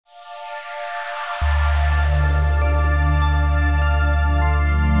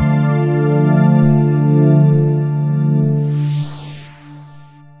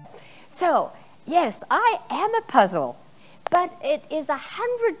yes, I am a puzzle, but it is a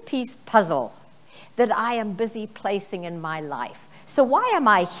 100-piece puzzle that I am busy placing in my life. So why am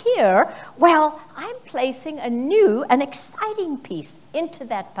I here? Well, I'm placing a new and exciting piece into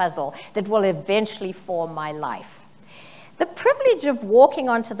that puzzle that will eventually form my life. The privilege of walking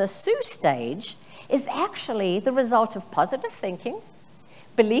onto the Sue stage is actually the result of positive thinking,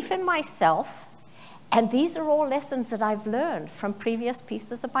 belief in myself, and these are all lessons that I've learned from previous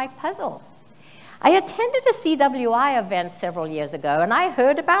pieces of my puzzle. I attended a CWI event several years ago, and I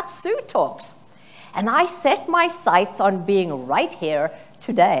heard about Sue Talks. And I set my sights on being right here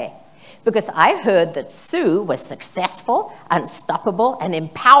today because I heard that Sue was successful, unstoppable, and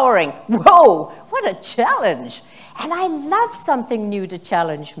empowering. Whoa, what a challenge. And I love something new to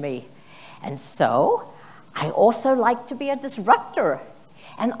challenge me. And so I also like to be a disruptor.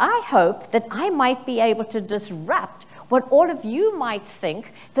 And I hope that I might be able to disrupt what all of you might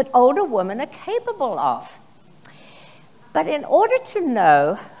think that older women are capable of. But in order to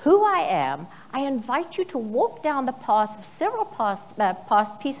know who I am, I invite you to walk down the path of several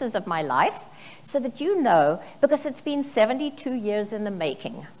past pieces of my life so that you know, because it's been 72 years in the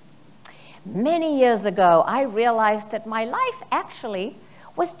making. Many years ago, I realized that my life actually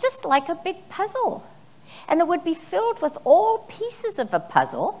was just like a big puzzle. And it would be filled with all pieces of a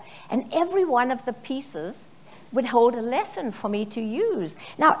puzzle, and every one of the pieces would hold a lesson for me to use.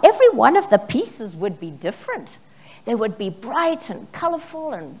 Now, every one of the pieces would be different. They would be bright and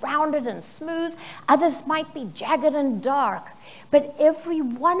colorful and rounded and smooth. Others might be jagged and dark. But every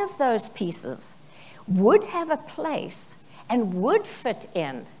one of those pieces would have a place and would fit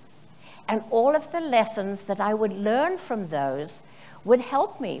in. And all of the lessons that I would learn from those would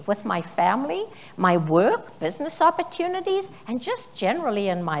help me with my family, my work, business opportunities, and just generally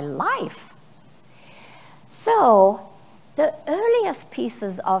in my life. So the earliest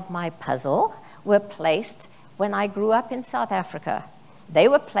pieces of my puzzle were placed when I grew up in South Africa. They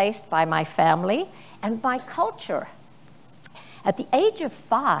were placed by my family and my culture. At the age of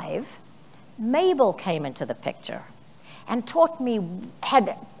 5, Mabel came into the picture and taught me,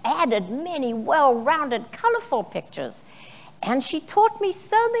 had added many well-rounded, colorful pictures. And she taught me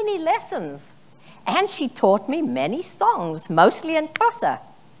so many lessons. And she taught me many songs, mostly in Xhosa.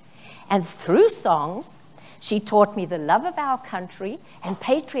 And through songs, she taught me the love of our country and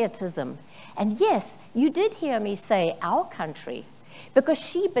patriotism. And yes, you did hear me say our country, because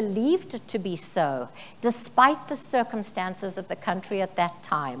she believed it to be so, despite the circumstances of the country at that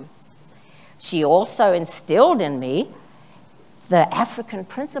time. She also instilled in me the African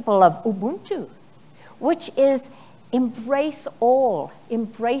principle of Ubuntu, which is embrace all,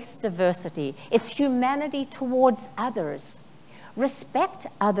 embrace diversity. It's humanity towards others, respect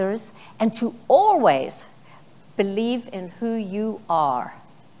others, and to always believe in who you are.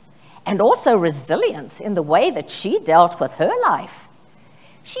 And also resilience in the way that she dealt with her life.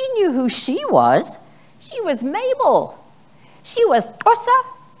 She knew who she was. She was Mabel. She was Xhosa,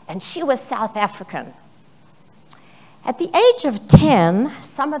 and she was South African. At the age of 10,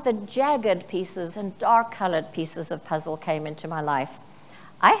 some of the jagged pieces and dark-colored pieces of puzzle came into my life.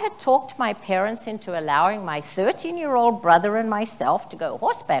 I had talked my parents into allowing my 13-year-old brother and myself to go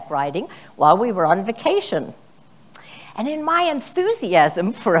horseback riding while we were on vacation. And in my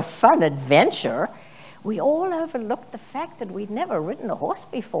enthusiasm for a fun adventure, we all overlooked the fact that we'd never ridden a horse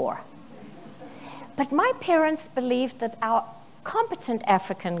before. But my parents believed that our competent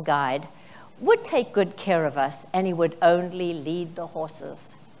African guide would take good care of us, and he would only lead the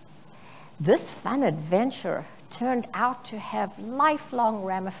horses. This fun adventure turned out to have lifelong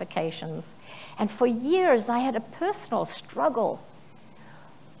ramifications, and for years I had a personal struggle.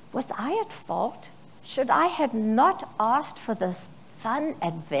 Was I at fault? Should I have not asked for this fun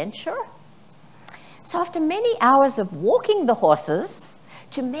adventure? So after many hours of walking the horses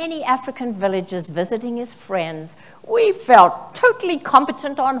to many African villages visiting his friends, we felt totally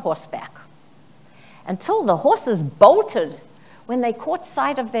competent on horseback. Until the horses bolted when they caught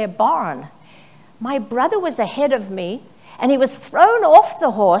sight of their barn. My brother was ahead of me, and he was thrown off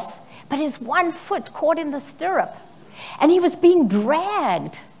the horse, but his one foot caught in the stirrup, and he was being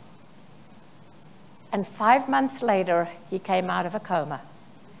dragged. And 5 months later, he came out of a coma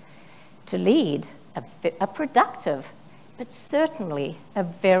to lead a productive, but certainly a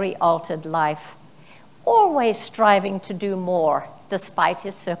very altered life, always striving to do more despite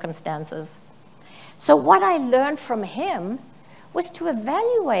his circumstances. So what I learned from him was to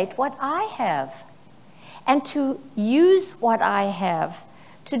evaluate what I have and to use what I have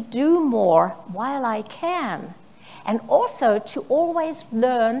to do more while I can, and also to always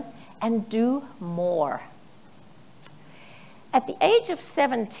learn and do more. At the age of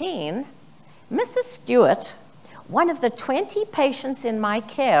 17, Mrs. Stewart, one of the 20 patients in my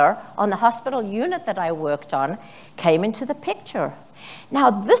care on the hospital unit that I worked on, came into the picture. Now,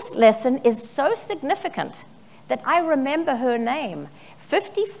 this lesson is so significant that I remember her name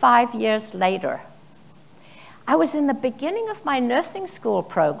 55 years later. I was in the beginning of my nursing school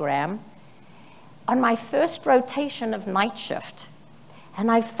program on my first rotation of night shift,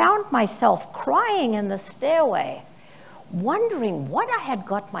 and I found myself crying in the stairway, wondering what I had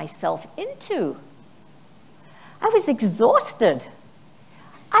got myself into. I was exhausted.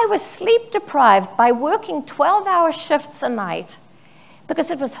 I was sleep deprived by working 12-hour shifts a night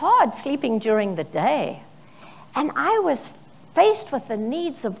because it was hard sleeping during the day. And I was faced with the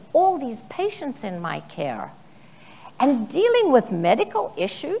needs of all these patients in my care and dealing with medical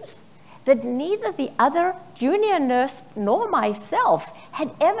issues that neither the other junior nurse nor myself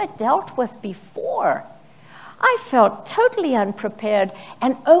had ever dealt with before. I felt totally unprepared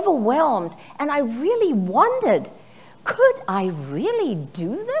and overwhelmed, and I really wondered, could I really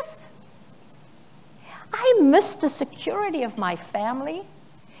do this? I missed the security of my family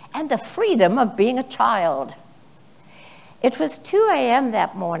and the freedom of being a child. It was 2 a.m.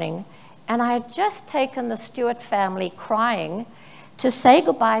 that morning, and I had just taken the Stewart family crying to say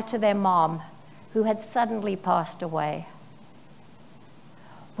goodbye to their mom, who had suddenly passed away.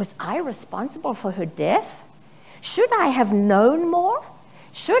 Was I responsible for her death? Should I have known more?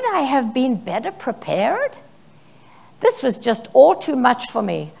 Should I have been better prepared? This was just all too much for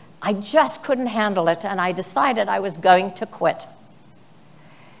me. I just couldn't handle it, and I decided I was going to quit.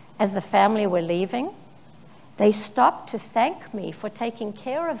 As the family were leaving, they stopped to thank me for taking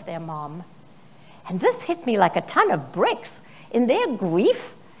care of their mom. And this hit me like a ton of bricks. In their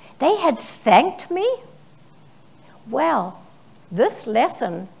grief, they had thanked me. Well, this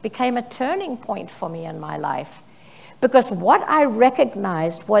lesson became a turning point for me in my life, because what I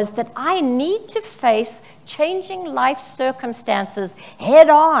recognized was that I need to face changing life circumstances head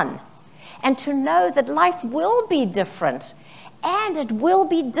on, and to know that life will be different, and it will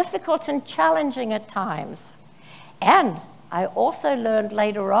be difficult and challenging at times. And I also learned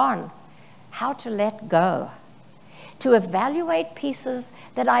later on how to let go, to evaluate pieces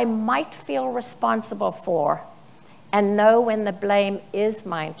that I might feel responsible for, and know when the blame is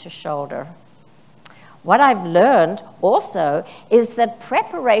mine to shoulder. What I've learned also is that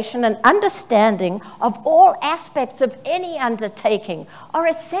preparation and understanding of all aspects of any undertaking are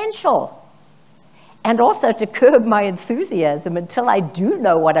essential, and also to curb my enthusiasm until I do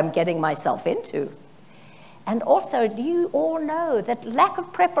know what I'm getting myself into. And also, do you all know that lack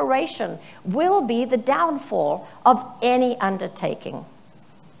of preparation will be the downfall of any undertaking?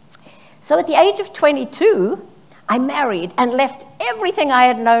 So at the age of 22, I married and left everything I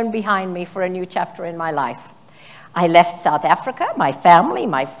had known behind me for a new chapter in my life. I left South Africa, my family,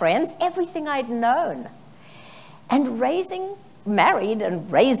 my friends, everything I'd known. And married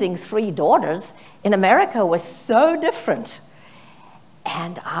and raising 3 daughters in America was so different.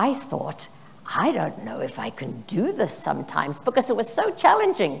 And I thought, I don't know if I can do this sometimes, because it was so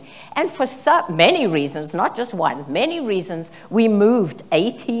challenging. And for so many reasons, not just one, many reasons, we moved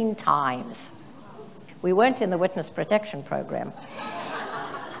 18 times. We weren't in the witness protection program.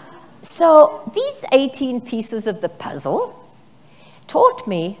 So these 18 pieces of the puzzle taught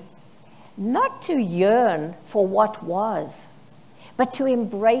me not to yearn for what was, but to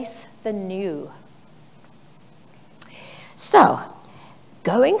embrace the new. So,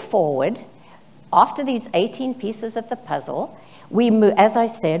 going forward, after these 18 pieces of the puzzle, as I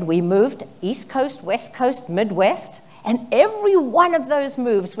said, we moved East Coast, West Coast, Midwest, and every one of those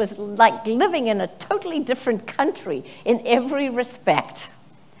moves was like living in a totally different country in every respect.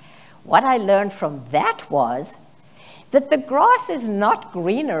 What I learned from that was that the grass is not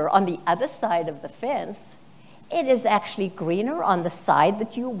greener on the other side of the fence. It is actually greener on the side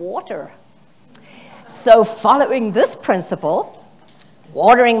that you water. So following this principle,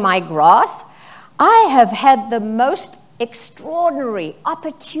 watering my grass, I have had the most extraordinary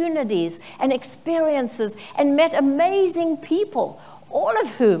opportunities and experiences and met amazing people, all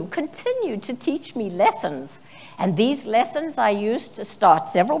of whom continue to teach me lessons. And these lessons I used to start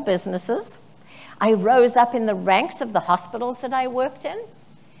several businesses. I rose up in the ranks of the hospitals that I worked in,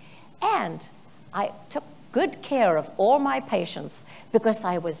 and I took good care of all my patients because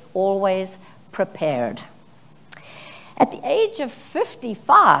I was always prepared. At the age of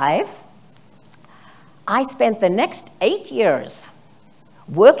 55, I spent the next 8 years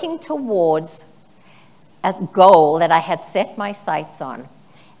working towards a goal that I had set my sights on.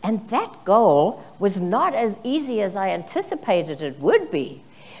 And that goal was not as easy as I anticipated it would be.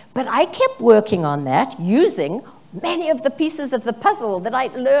 But I kept working on that using many of the pieces of the puzzle that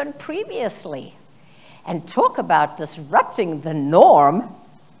I'd learned previously. And talk about disrupting the norm.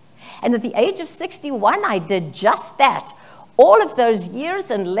 And at the age of 61, I did just that. All of those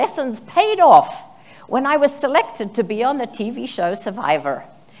years and lessons paid off when I was selected to be on the TV show Survivor.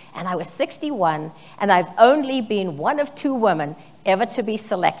 And I was 61, and I've only been one of 2 women ever to be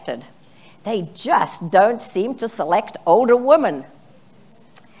selected. They just don't seem to select older women.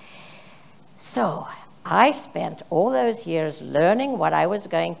 So I spent all those years learning what I was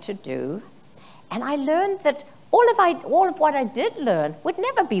going to do, and I learned that all of what I did learn would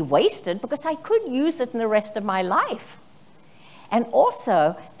never be wasted because I could use it in the rest of my life. And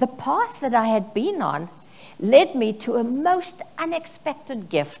also, the path that I had been on led me to a most unexpected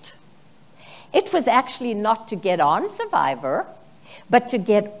gift. It was actually not to get on Survivor, but to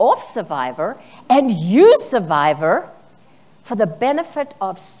get off Survivor and use Survivor for the benefit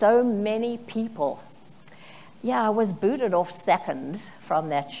of so many people. Yeah, I was booted off second from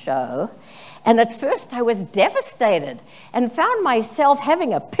that show. And at first I was devastated and found myself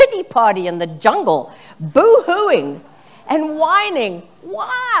having a pity party in the jungle, boo-hooing and whining,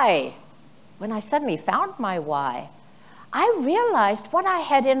 why? When I suddenly found my why, I realized what I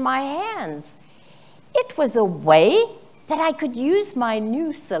had in my hands. It was a way that I could use my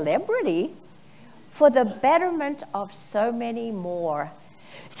new celebrity for the betterment of so many more.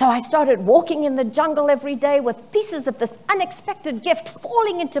 So I started walking in the jungle every day with pieces of this unexpected gift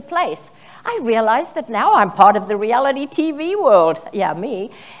falling into place. I realized that now I'm part of the reality TV world, yeah,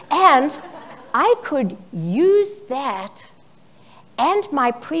 me, and I could use that and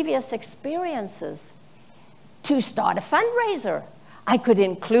my previous experiences to start a fundraiser. I could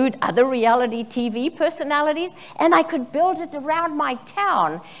include other reality TV personalities, and I could build it around my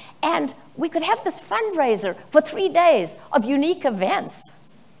town, and we could have this fundraiser for 3 days of unique events.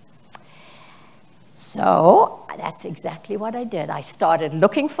 So that's exactly what I did. I started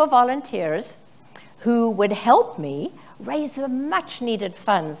looking for volunteers who would help me raise the much-needed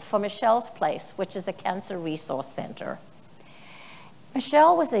funds for Michelle's Place, which is a cancer resource center.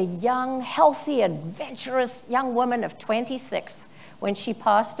 Michelle was a young, healthy, adventurous young woman of 26 when she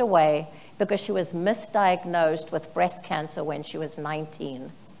passed away because she was misdiagnosed with breast cancer when she was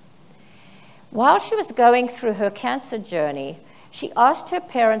 19. While she was going through her cancer journey, she asked her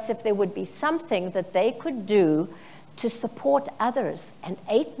parents if there would be something that they could do to support others. And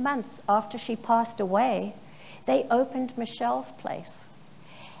 8 months after she passed away, they opened Michelle's Place.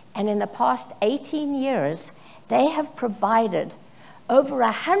 And in the past 18 years, they have provided over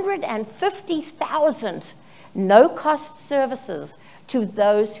 150,000 no-cost services to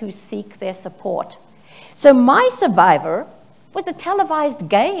those who seek their support. So my Survivor was a televised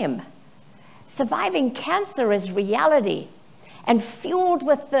game. Surviving cancer is reality. And fueled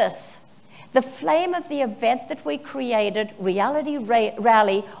with this, the flame of the event that we created, Reality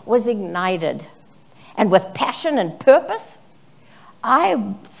Rally, was ignited. And with passion and purpose,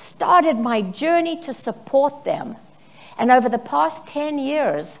 I started my journey to support them. And over the past 10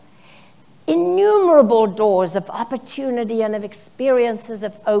 years, innumerable doors of opportunity and of experiences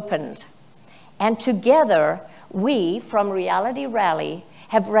have opened. And together, we, from Reality Rally,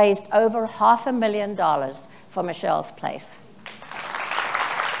 have raised over $500,000 for Michelle's Place.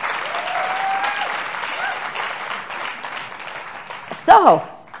 So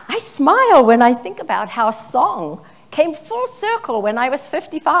I smile when I think about how song came full circle when I was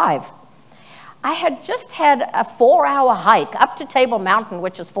 55. I had just had a 4-hour hike up to Table Mountain,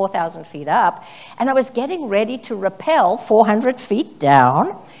 which is 4,000 feet up, and I was getting ready to rappel 400 feet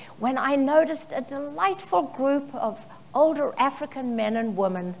down when I noticed a delightful group of older African men and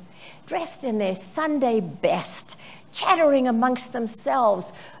women dressed in their Sunday best, chattering amongst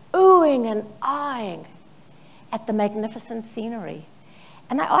themselves, oohing and eyeing at the magnificent scenery.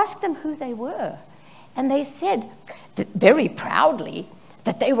 And I asked them who they were, and they said that very proudly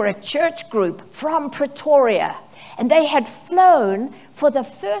that they were a church group from Pretoria, and they had flown for the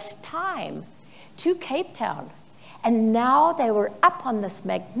first time to Cape Town, and now they were up on this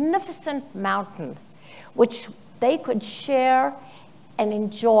magnificent mountain, which they could share and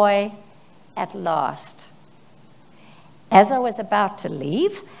enjoy at last. As I was about to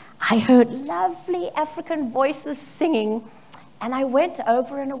leave, I heard lovely African voices singing, and I went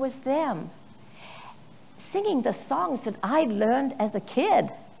over and it was them, singing the songs that I'd learned as a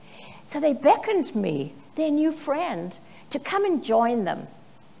kid. So they beckoned me, their new friend, to come and join them,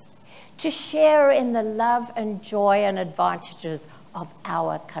 to share in the love and joy and advantages of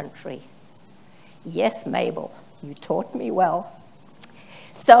our country. Yes, Mabel, you taught me well.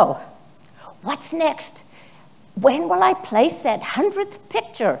 So, what's next? When will I place that 100th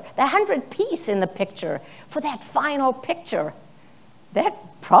picture, the 100th piece in the picture for that final picture? That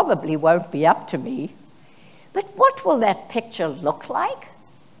probably won't be up to me. But what will that picture look like?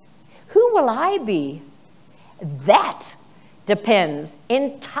 Who will I be? That depends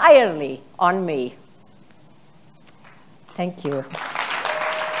entirely on me. Thank you.